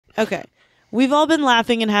Okay. We've all been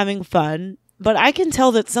laughing and having fun, but I can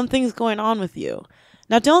tell that something's going on with you.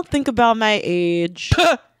 Now, don't think about my age.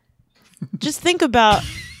 Just think about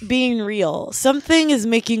being real. Something is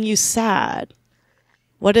making you sad.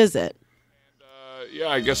 What is it? Yeah,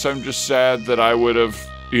 I guess I'm just sad that I would have,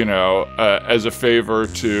 as a favor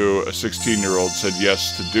to a 16-year-old said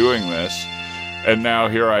yes to doing this. And now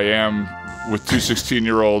here I am with two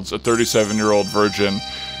 16-year-olds, a 37-year-old virgin,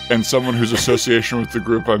 and someone whose association with the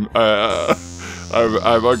group I'm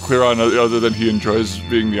unclear on, other than he enjoys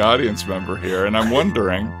being the audience member here. And I'm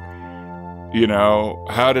wondering,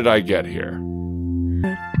 how did I get here?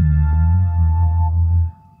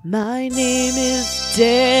 My name is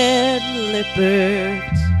Dan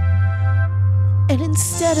Lippert. And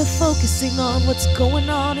instead of focusing on what's going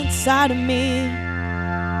on inside of me,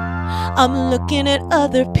 I'm looking at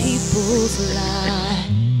other people's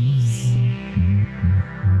lives.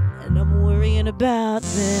 And I'm worrying about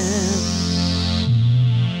them.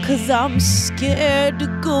 'Cause I'm scared to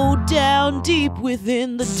go down deep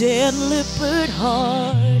within the Dan Lippert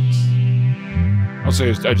heart. I'll say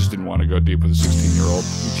I just didn't want to go deep with a 16-year-old.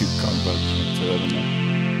 You keep going, but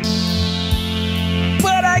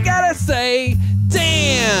But I gotta say,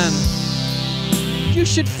 Dan, you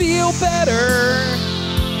should feel better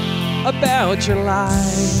about your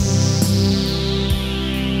life.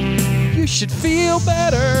 You should feel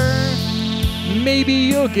better. Maybe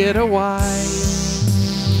you'll get a wife.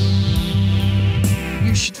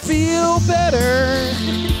 You should feel better.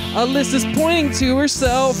 Alyssa's pointing to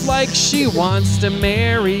herself like she wants to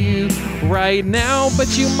marry you right now,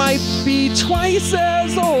 but you might be twice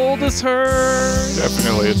as old as her.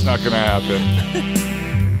 Definitely, it's not gonna happen.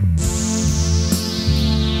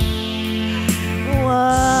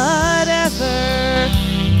 Whatever.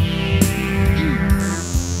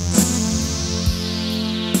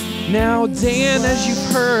 Now, Dan, as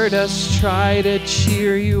you've heard us try to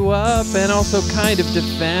cheer you up and also kind of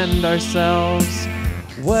defend ourselves,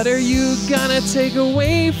 what are you gonna take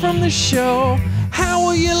away from the show? How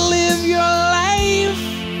will you live your life?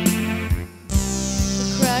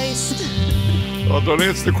 For Christ. Well, don't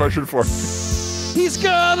answer the question for me. He's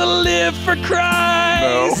gonna live for Christ.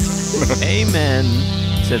 No. Amen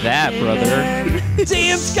to that, brother.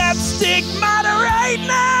 Dan's got stigmata right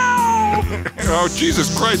now. Oh,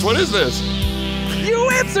 Jesus Christ, what is this? You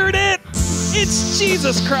answered it. It's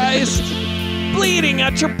Jesus Christ bleeding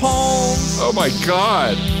at your palms. Oh my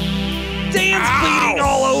God. Dan's bleeding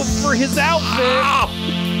all over his outfit. Ow!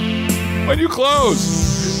 My new clothes.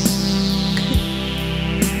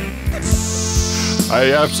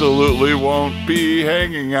 I absolutely won't be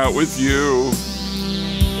hanging out with you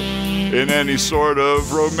in any sort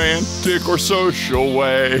of romantic or social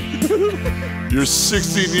way. You're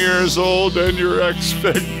 16 years old and your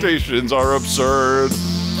expectations are absurd.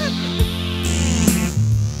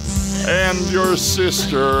 And your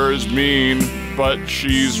sister is mean, but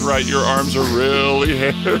she's right, your arms are really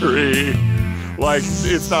hairy. Like,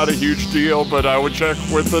 it's not a huge deal, but I would check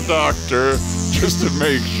with the doctor just to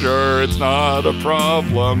make sure it's not a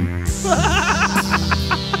problem.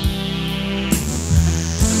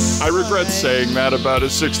 I regret saying that about a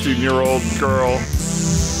 16-year-old girl.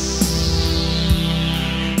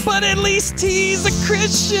 But at least he's a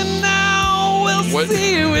Christian now. We'll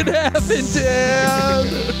see you in heaven, Dan.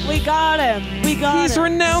 We got him. We got him. He's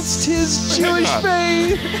renounced his Jewish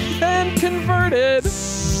faith and converted.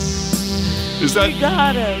 Is that? We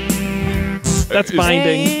got him. That's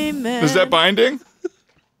binding. Amen. Is that binding?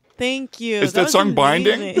 Thank you. Is that song amazing.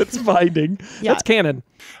 binding? That's binding. Yeah. That's canon.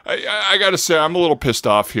 I gotta say, I'm a little pissed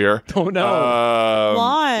off here. Oh no!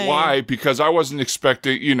 Why? Why? Because I wasn't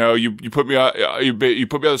expecting. You put me you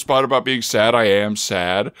put me on the spot about being sad. I am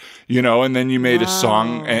sad. And then you made a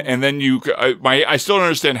song, and then I still don't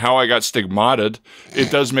understand how I got stigmatized. It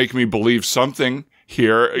does make me believe something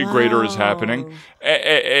here greater is happening,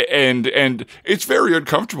 and it's very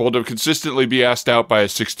uncomfortable to consistently be asked out by a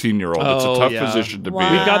 16-year-old. It's a tough position to be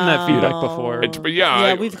in. We've gotten that feedback before. We've gotten that before.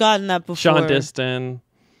 Yeah, we've gotten that before. Sean Diston.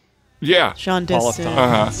 Yeah. Sean Paul F. Diston.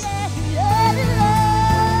 Thompson.